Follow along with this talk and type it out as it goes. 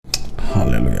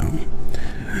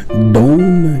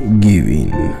Don't give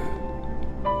in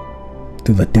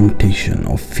to the temptation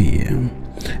of fear.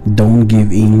 Don't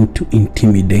give in to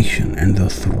intimidation and the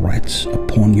threats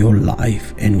upon your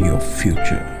life and your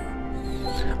future.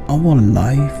 Our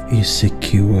life is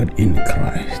secured in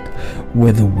Christ,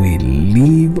 whether we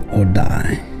live or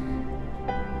die.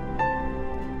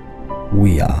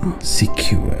 We are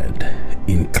secured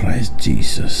in Christ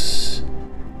Jesus.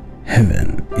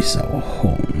 Heaven is our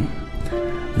home.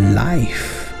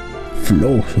 Life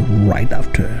flows right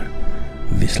after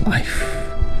this life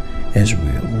as we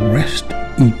rest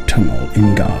eternal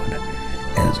in God,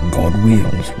 as God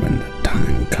wills when the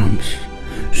time comes.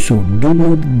 So do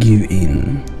not give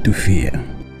in to fear.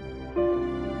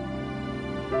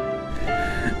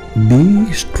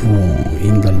 Be strong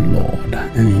in the Lord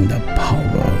and in the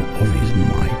power of his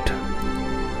might.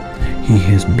 He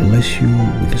has blessed you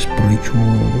with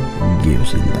spiritual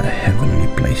gifts in the heavenly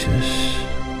places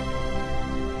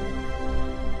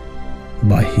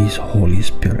by his Holy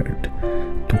Spirit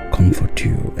to comfort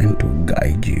you and to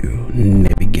guide you,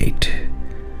 navigate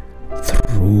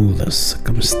through the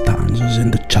circumstances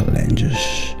and the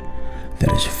challenges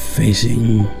that is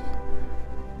facing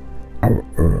our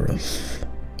earth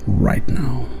right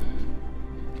now.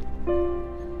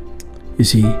 You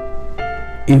see,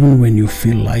 even when you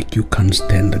feel like you can't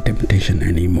stand the temptation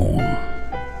anymore,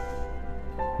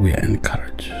 we are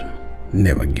encouraged.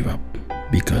 Never give up,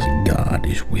 because God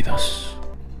is with us.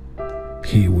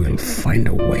 He will find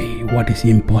a way. What is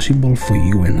impossible for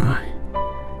you and I,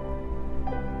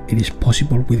 it is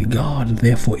possible with God.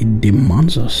 Therefore, it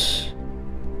demands us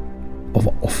of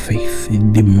our faith.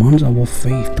 It demands our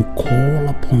faith to call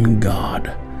upon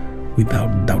God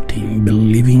without doubting,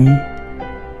 believing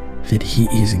that he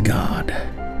is God.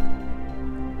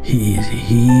 He is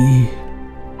he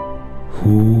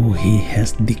who he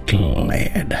has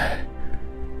declared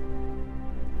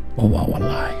of our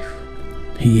life.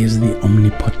 He is the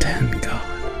omnipotent God,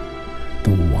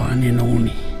 the one and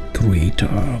only creator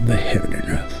of the heaven and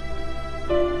earth.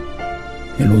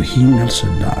 Elohim El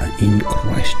Shaddai in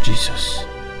Christ Jesus.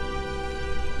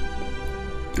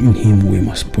 In him we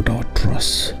must put our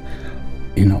trust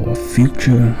in our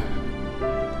future,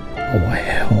 our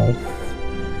health,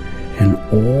 and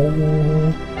all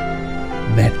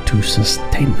that to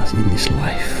sustain us in this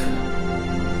life.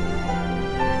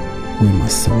 We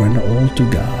must surrender all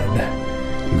to God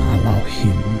and allow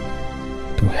him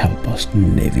to help us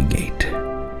navigate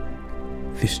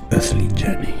this earthly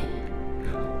journey.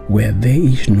 Where there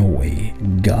is no way,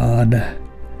 God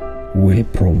will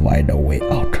provide a way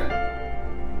out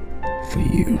for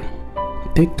you.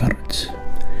 Take courage.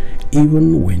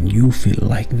 Even when you feel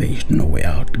like there is no way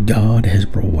out, God has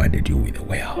provided you with a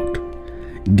way out.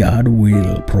 God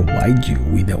will provide you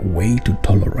with a way to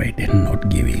tolerate and not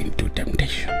give in to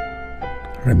temptation.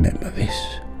 Remember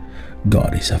this.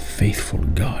 God is a faithful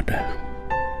God.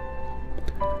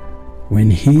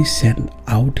 When he sent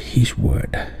out his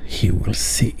word, he will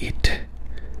see it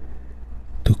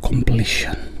to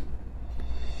completion.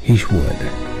 His word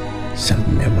shall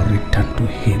never return to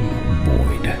him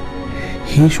void.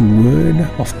 His word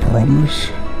of promise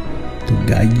to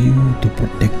guide you, to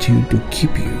protect you, to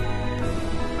keep you,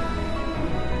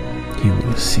 he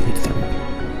will see it through.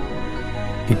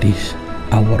 It is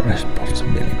our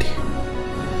responsibility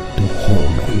to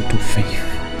hold on to faith.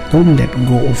 Don't let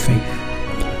go of faith.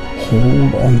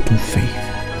 Hold on to faith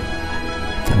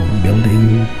through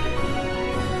building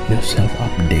yourself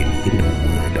up daily in the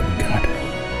Word of God.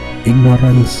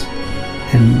 Ignorance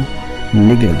and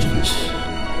negligence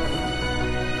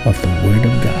of the Word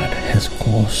of God has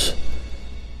caused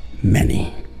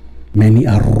many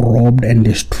are robbed and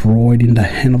destroyed in the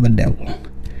hand of the devil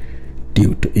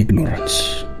due to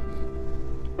ignorance.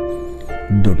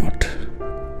 Do not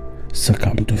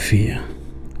succumb to fear.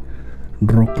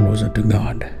 Draw closer to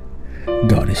God.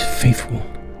 God is faithful.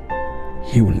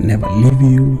 He will never leave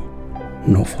you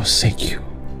nor forsake you.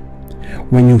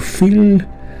 When you feel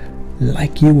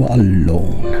like you are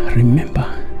alone, remember,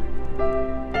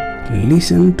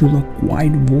 listen to the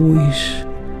quiet voice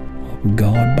of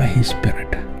God by his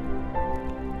Spirit.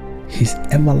 His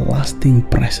everlasting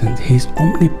presence, his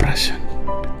omnipresent.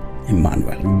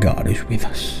 Emmanuel, God is with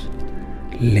us.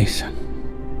 Listen.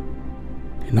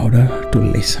 In order to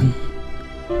listen,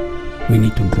 we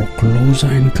need to draw closer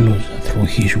and closer through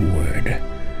his word,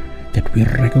 that we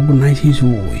recognize his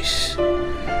voice,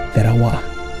 that our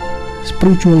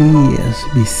spiritual ears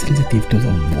be sensitive to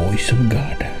the voice of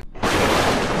God.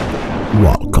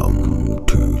 Welcome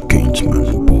to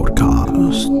Kingsman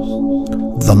Podcast.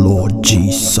 The Lord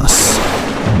Jesus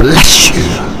bless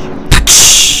you.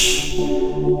 Touch.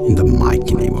 In the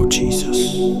mighty name of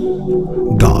Jesus.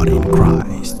 God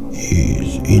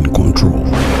is in control.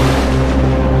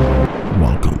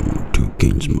 Welcome to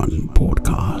Kingsman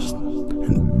Podcast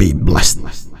and be blessed.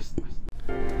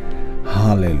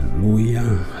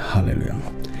 Hallelujah, hallelujah.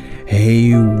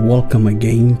 Hey, welcome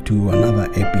again to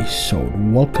another episode.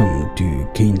 Welcome to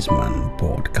Kingsman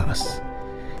Podcast.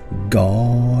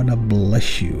 God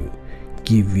bless you,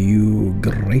 give you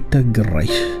greater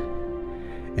grace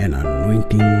and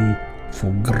anointing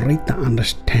for greater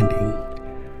understanding,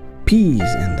 peace,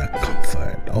 and the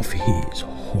comfort of His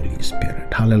Holy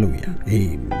Spirit. Hallelujah.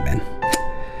 Amen.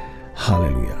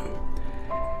 Hallelujah.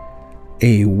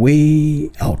 A way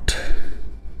out.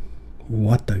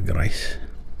 What a grace.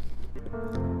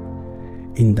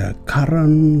 In the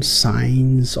current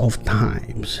signs of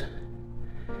times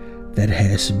that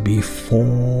has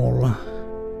befall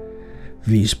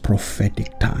these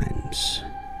prophetic times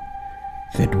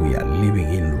that we are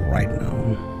living in right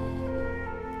now,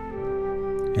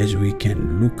 as we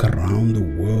can look around the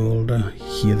world,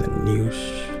 hear the news,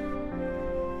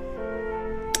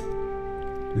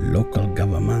 local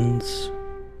governments,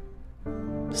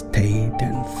 state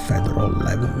and federal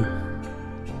level,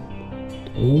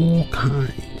 all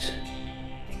kinds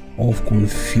of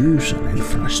confusion and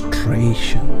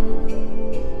frustration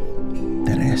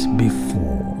that has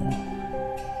before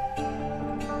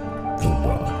the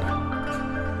world.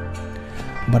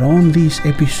 But on this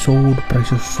episode,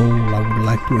 precious soul, I would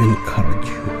like to encourage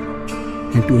you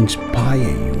and to inspire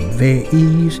you. There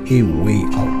is a way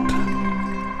out.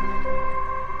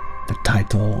 The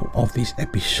title of this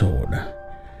episode,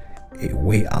 A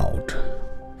Way Out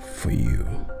for You.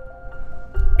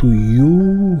 To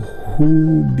you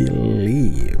who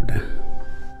believed,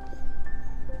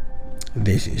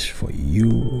 this is for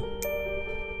you,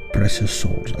 precious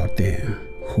souls out there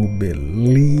who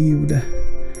believed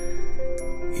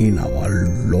in our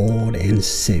Lord and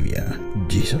Savior,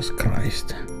 Jesus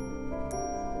Christ.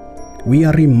 We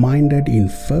are reminded in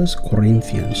 1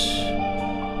 Corinthians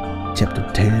chapter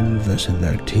 10 verse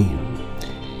 13.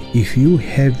 If you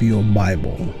have your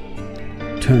Bible,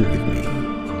 turn with me.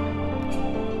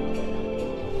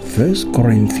 1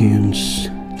 Corinthians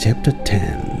chapter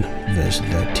 10 verse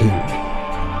 13.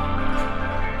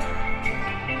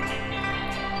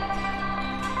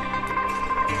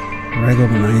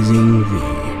 Recognizing the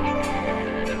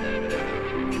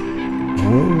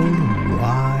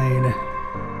worldwide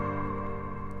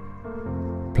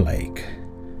plague,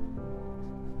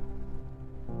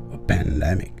 a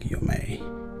pandemic, you may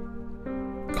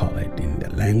call it in the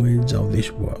language of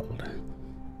this world,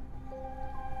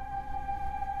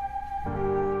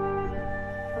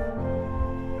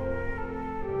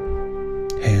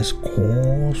 has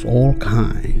caused all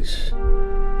kinds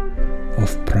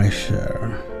of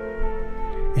pressure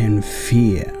and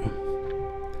fear,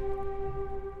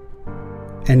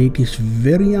 and it is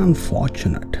very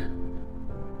unfortunate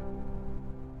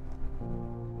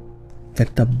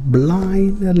that the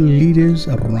blind leaders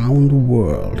around the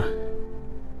world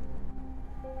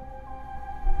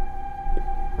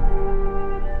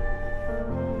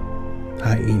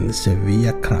are in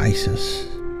severe crisis.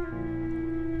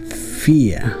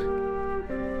 Fear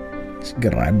is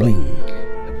grabbing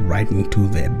right into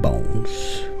their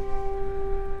bones.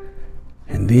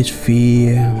 And this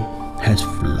fear has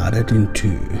flooded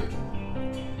into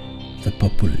the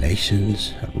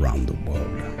populations around the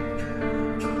world.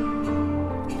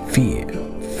 Fear.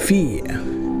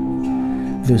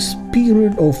 The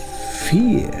spirit of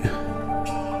fear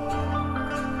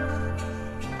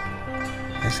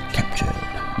has captured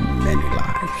many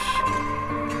lives.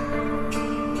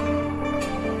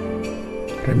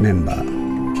 Remember,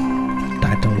 the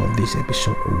title of this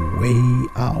episode, A Way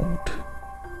Out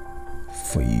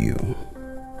for You.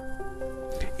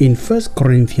 In 1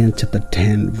 Corinthians chapter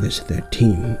 10 verse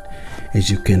 13, as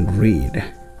you can read,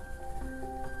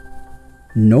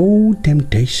 no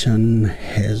temptation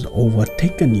has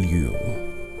overtaken you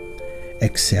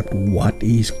except what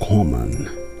is common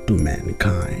to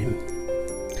mankind.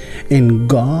 And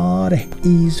God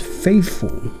is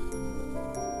faithful.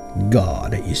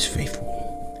 God is faithful.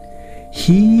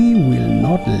 He will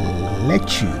not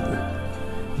let you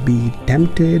be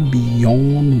tempted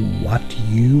beyond what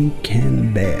you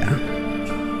can bear.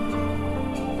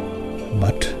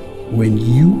 But when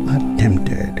you are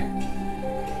tempted,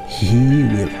 He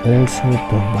will also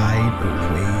provide a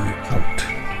way out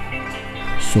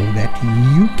so that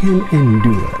you can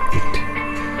endure it.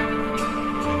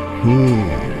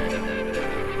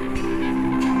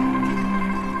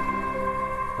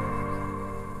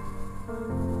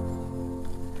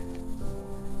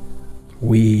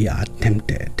 We are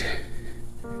tempted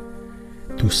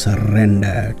to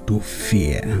surrender to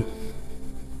fear.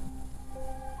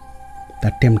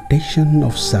 the temptation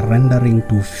of surrendering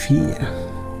to fear,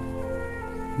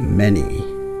 many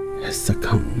have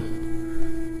succumbed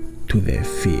to their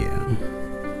fear.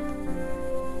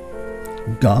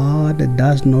 God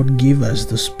does not give us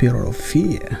the spirit of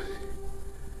fear,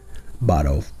 but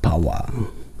of power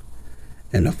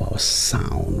and of our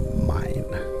sound mind.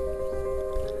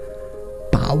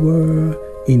 Power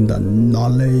in the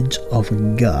knowledge of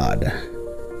God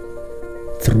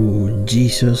through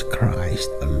Jesus Christ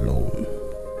alone.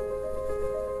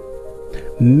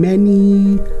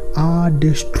 Many are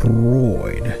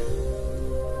destroyed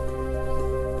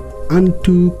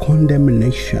unto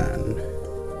condemnation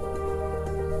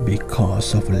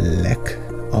because of lack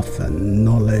of the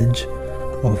knowledge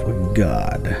of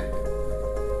God.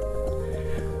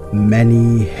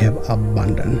 Many have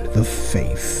abandoned the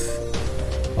faith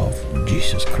of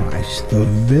Jesus Christ, the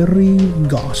very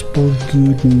gospel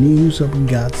good news of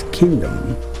God's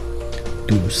kingdom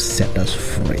to set us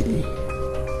free,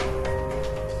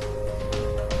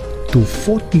 to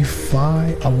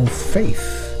fortify our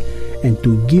faith, and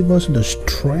to give us the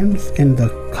strength and the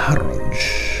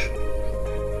courage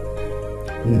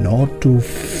not to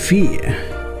fear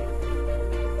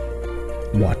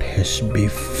what has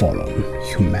befallen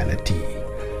humanity,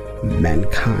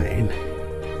 mankind.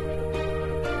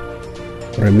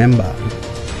 Remember,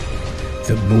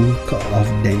 the book of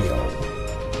Daniel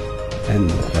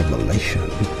and Revelation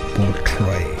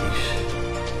portrays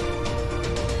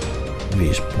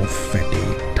these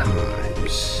prophetic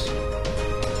times.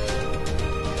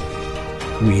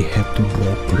 We have to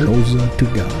draw closer to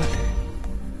God,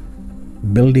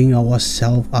 building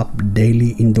ourselves up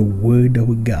daily in the Word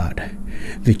of God,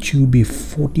 that you be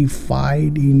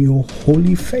fortified in your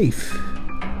holy faith,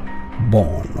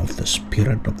 born of the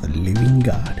Spirit of the living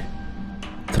God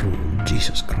through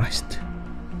Jesus Christ.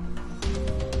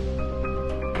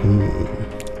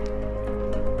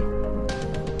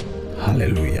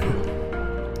 Hallelujah.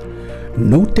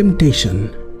 No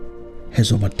temptation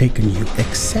has overtaken you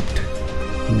except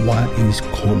what is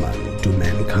common to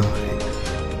mankind.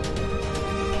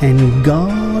 And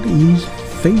God is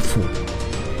faithful.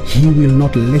 He will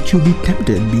not let you be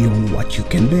tempted beyond what you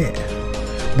can bear.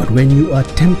 But when you are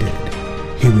tempted,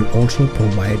 He will also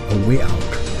provide a way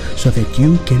out so that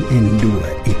you can endure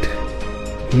it.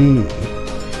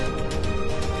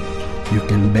 You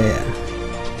can bear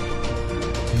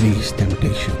these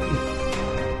temptations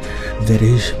that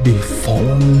is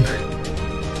befallen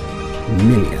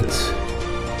millions.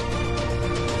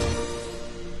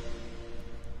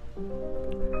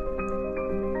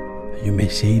 You may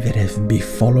say that has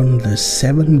befallen the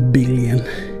 7 billion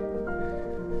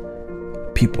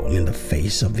people in the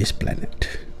face of this planet.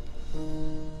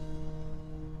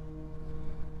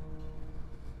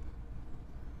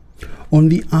 On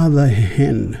the other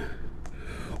hand,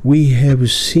 we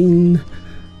have seen,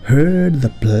 heard the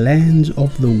plans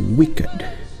of the wicked,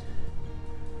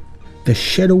 the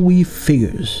shadowy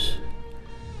figures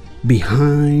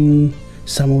behind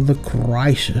some of the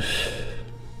crises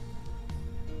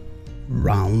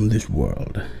around this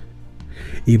world.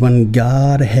 Even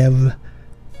God have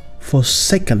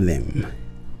forsaken them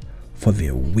for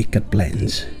their wicked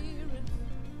plans.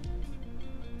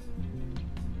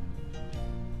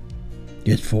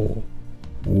 Yet for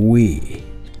we,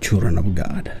 children of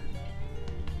God,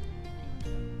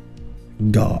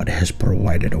 God has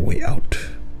provided a way out.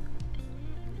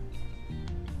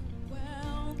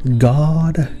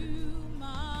 God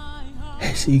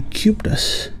has equipped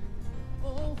us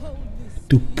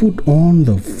to put on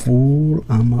the full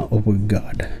armor of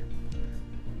God,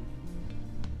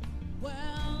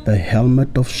 the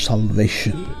helmet of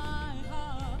salvation,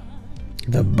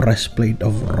 the breastplate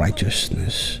of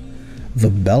righteousness, the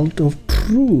belt of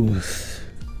truth,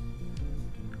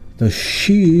 the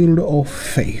shield of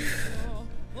faith,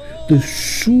 the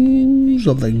shoes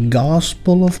of the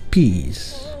gospel of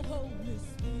peace,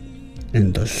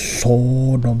 and the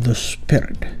sword of the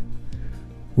Spirit,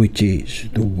 which is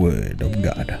the Word of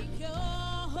God.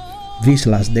 These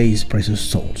last days, precious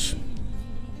souls,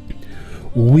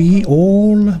 we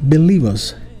all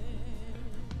believers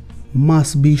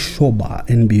must be sober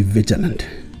and be vigilant.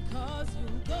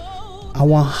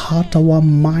 Our heart, our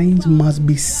minds must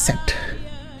be set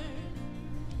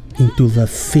into the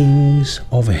things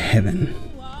of heaven,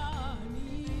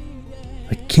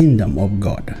 the kingdom of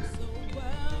God.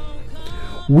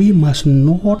 We must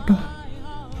not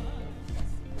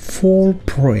fall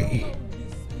prey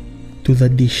to the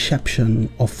deception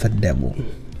of the devil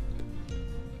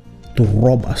to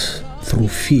rob us through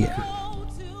fear.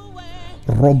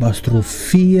 Rob us through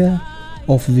fear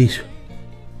of this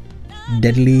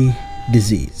deadly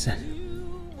disease.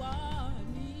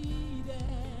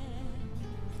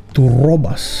 to rob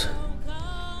us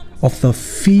of the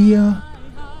fear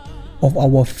of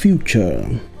our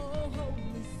future.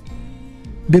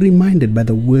 Be reminded by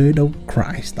the word of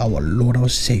Christ, our Lord, our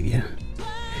Savior.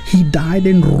 He died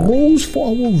and rose for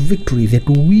our victory, that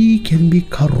we can be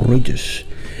courageous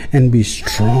and be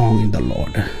strong in the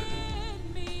Lord.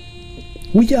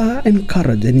 We are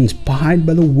encouraged and inspired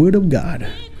by the word of God,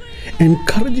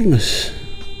 encouraging us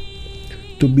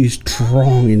to be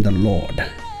strong in the Lord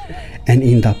and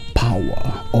in the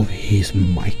power of His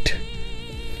might.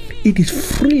 It is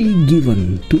freely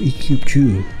given to equip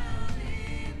you,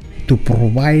 to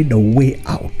provide a way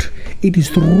out. It is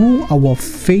through our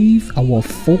faith, our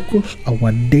focus,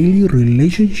 our daily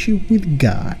relationship with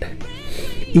God.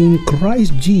 In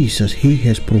Christ Jesus, He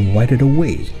has provided a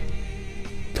way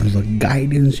through the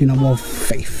guidance in our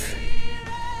faith.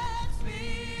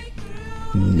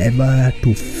 Never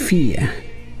to fear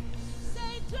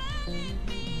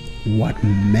what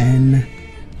man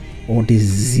or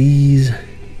disease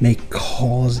may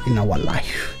cause in our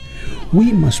life.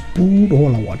 We must put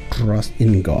all our trust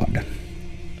in God,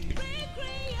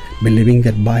 believing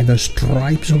that by the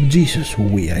stripes of Jesus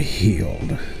we are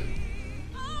healed.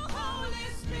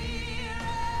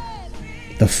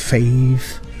 The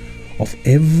faith of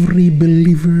every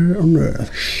believer on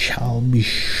earth shall be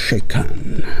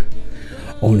shaken.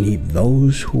 Only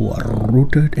those who are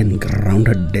rooted and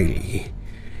grounded daily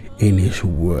in His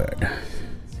word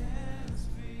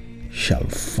shall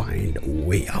find a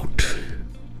way out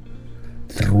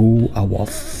through our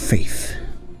faith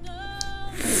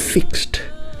fixed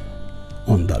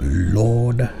on the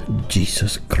Lord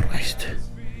Jesus Christ.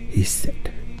 He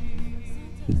said,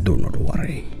 do not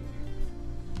worry.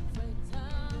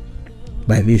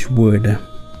 By this word,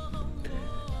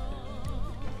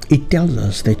 it tells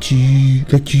us that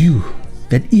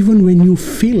even when you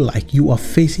feel like you are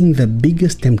facing the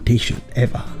biggest temptation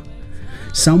ever,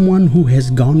 someone who has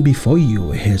gone before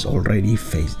you has already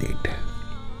faced it.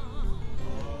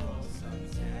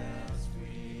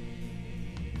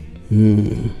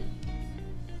 And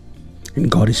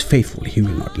God is faithful. He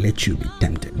will not let you be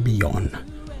tempted beyond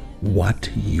what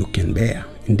you can bear.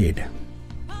 Indeed,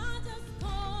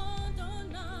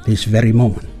 this very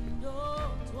moment,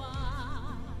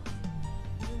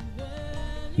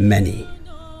 many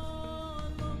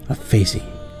are facing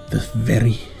the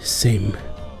very same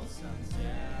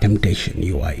temptation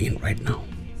you are in right now.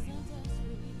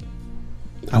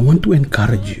 I want to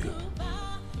encourage you.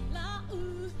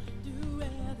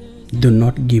 Do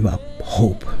not give up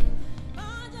hope.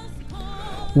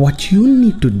 What you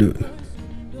need to do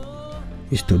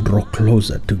is to draw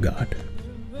closer to God.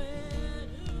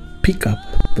 Pick up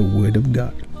the word of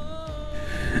God.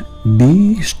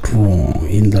 Be strong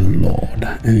in the Lord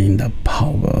and in the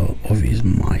power of His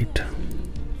might.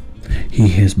 He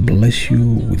has blessed you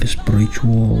with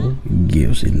spiritual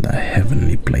gifts in the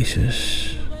heavenly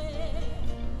places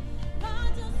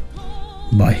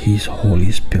by His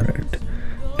Holy Spirit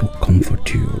to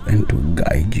comfort you and to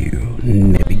guide you,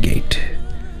 navigate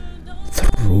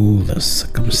through the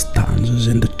circumstances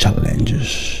and the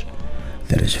challenges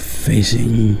that is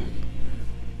facing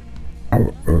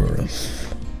our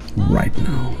earth right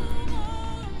now.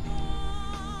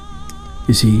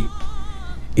 You see,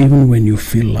 even when you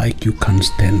feel like you can't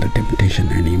stand the temptation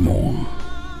anymore,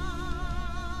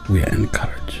 we are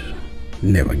encouraged.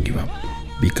 Never give up,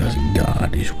 because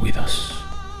God is with us.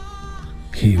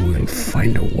 He will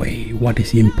find a way. What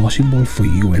is impossible for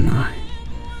you and I,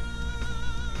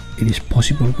 it is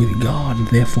possible with God.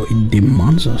 Therefore, it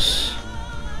demands us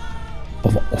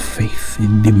of our faith.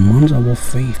 It demands our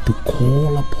faith to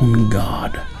call upon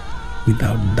God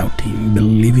without doubting,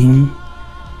 believing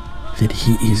that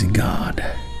He is God.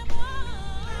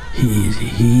 He is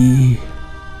He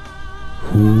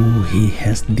who He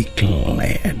has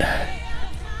declared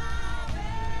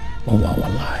of our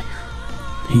life.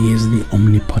 He is the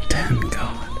omnipotent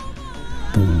God,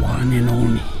 the one and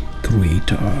only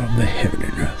creator of the heaven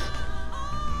and earth.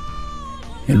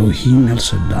 Elohim El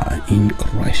Shaddai in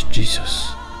Christ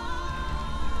Jesus.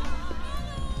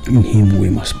 In Him we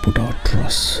must put our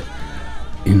trust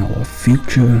in our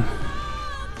future,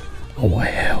 our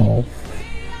health,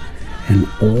 and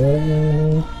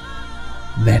all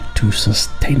that to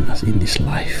sustain us in this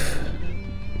life.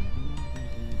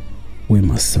 We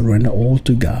must surrender all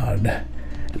to God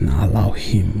and allow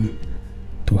Him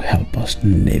to help us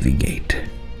navigate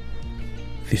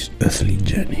this earthly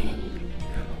journey.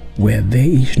 Where there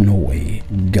is no way,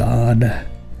 God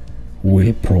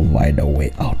will provide a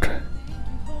way out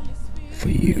for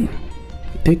you.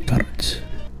 Take courage.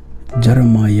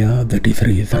 Jeremiah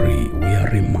 33:3, we are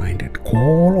reminded,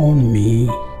 call on me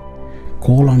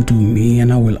Call unto me,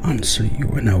 and I will answer you,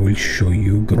 and I will show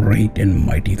you great and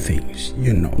mighty things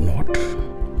you know not.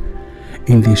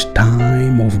 In this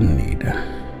time of need,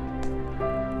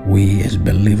 we as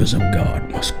believers of God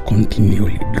must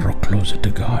continually draw closer to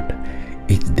God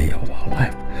each day of our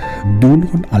life. Do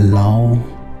not allow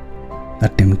the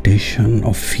temptation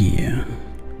of fear,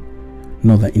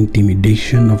 nor the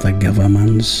intimidation of the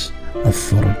governments,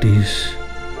 authorities,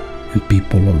 and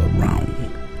people all around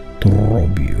to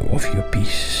rob you of your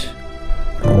peace,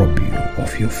 rob you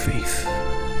of your faith.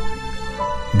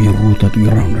 Be rooted,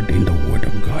 grounded in the Word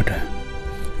of God.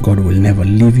 God will never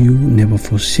leave you, never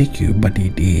forsake you, but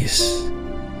it is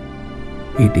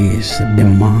the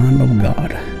demand of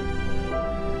God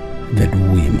that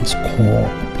we must call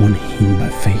upon Him by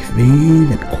faith.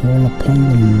 They that call upon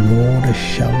the Lord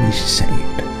shall be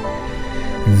saved.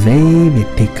 They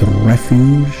that take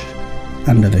refuge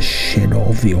under the shadow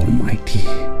of the Almighty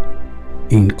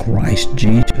in Christ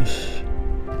Jesus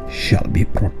shall be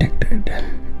protected.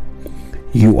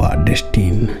 You are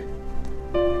destined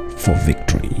for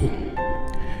victory.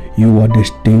 You are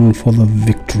destined for the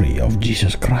victory of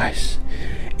Jesus Christ.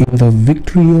 In the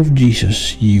victory of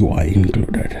Jesus, you are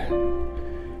included.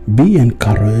 Be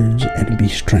encouraged and be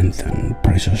strengthened,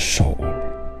 precious soul.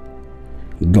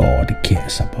 God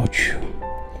cares about you.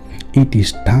 It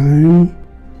is time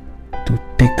to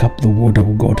take up the Word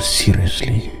of God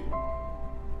seriously.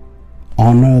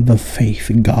 Honor the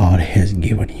faith God has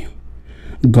given you.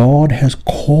 God has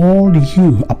called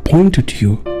you, appointed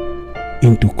you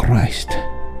into Christ.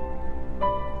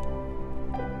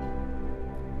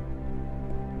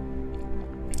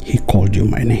 He called you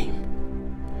by name.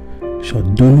 So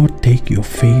do not take your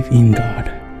faith in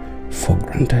God for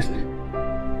granted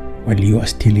while you are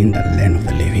still in the land of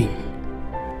the living.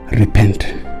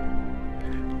 Repent.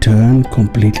 Turn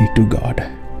completely to God.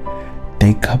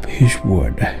 Take up His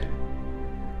word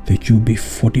that you be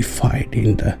fortified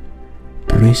in the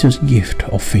precious gift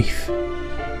of faith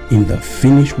in the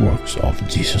finished works of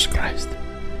Jesus Christ.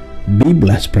 Be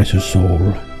blessed, precious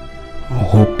soul. I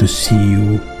hope to see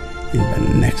you in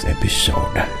the next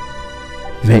episode.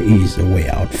 There is a way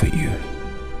out for you.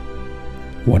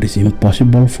 What is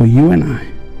impossible for you and I,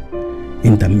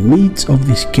 in the midst of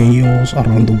this chaos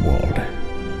around the world,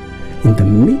 in the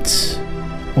midst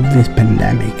of this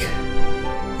pandemic,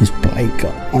 this plague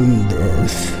on the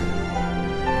earth,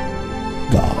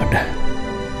 God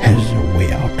has a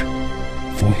way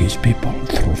out for His people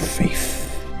through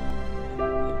faith.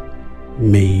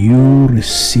 May you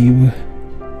receive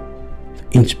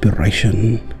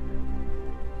inspiration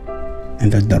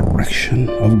and the direction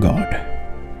of God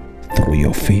through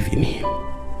your faith in Him.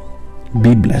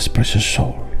 Be blessed, precious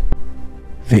soul.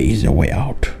 There is a way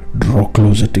out. Draw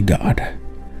closer to God.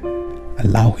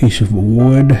 Allow His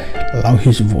word, allow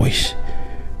His voice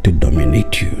to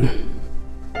dominate you.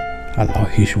 Allow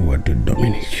His word to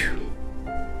dominate you.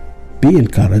 Be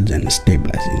encouraged and stay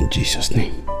blessed in Jesus'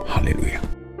 name. Hallelujah.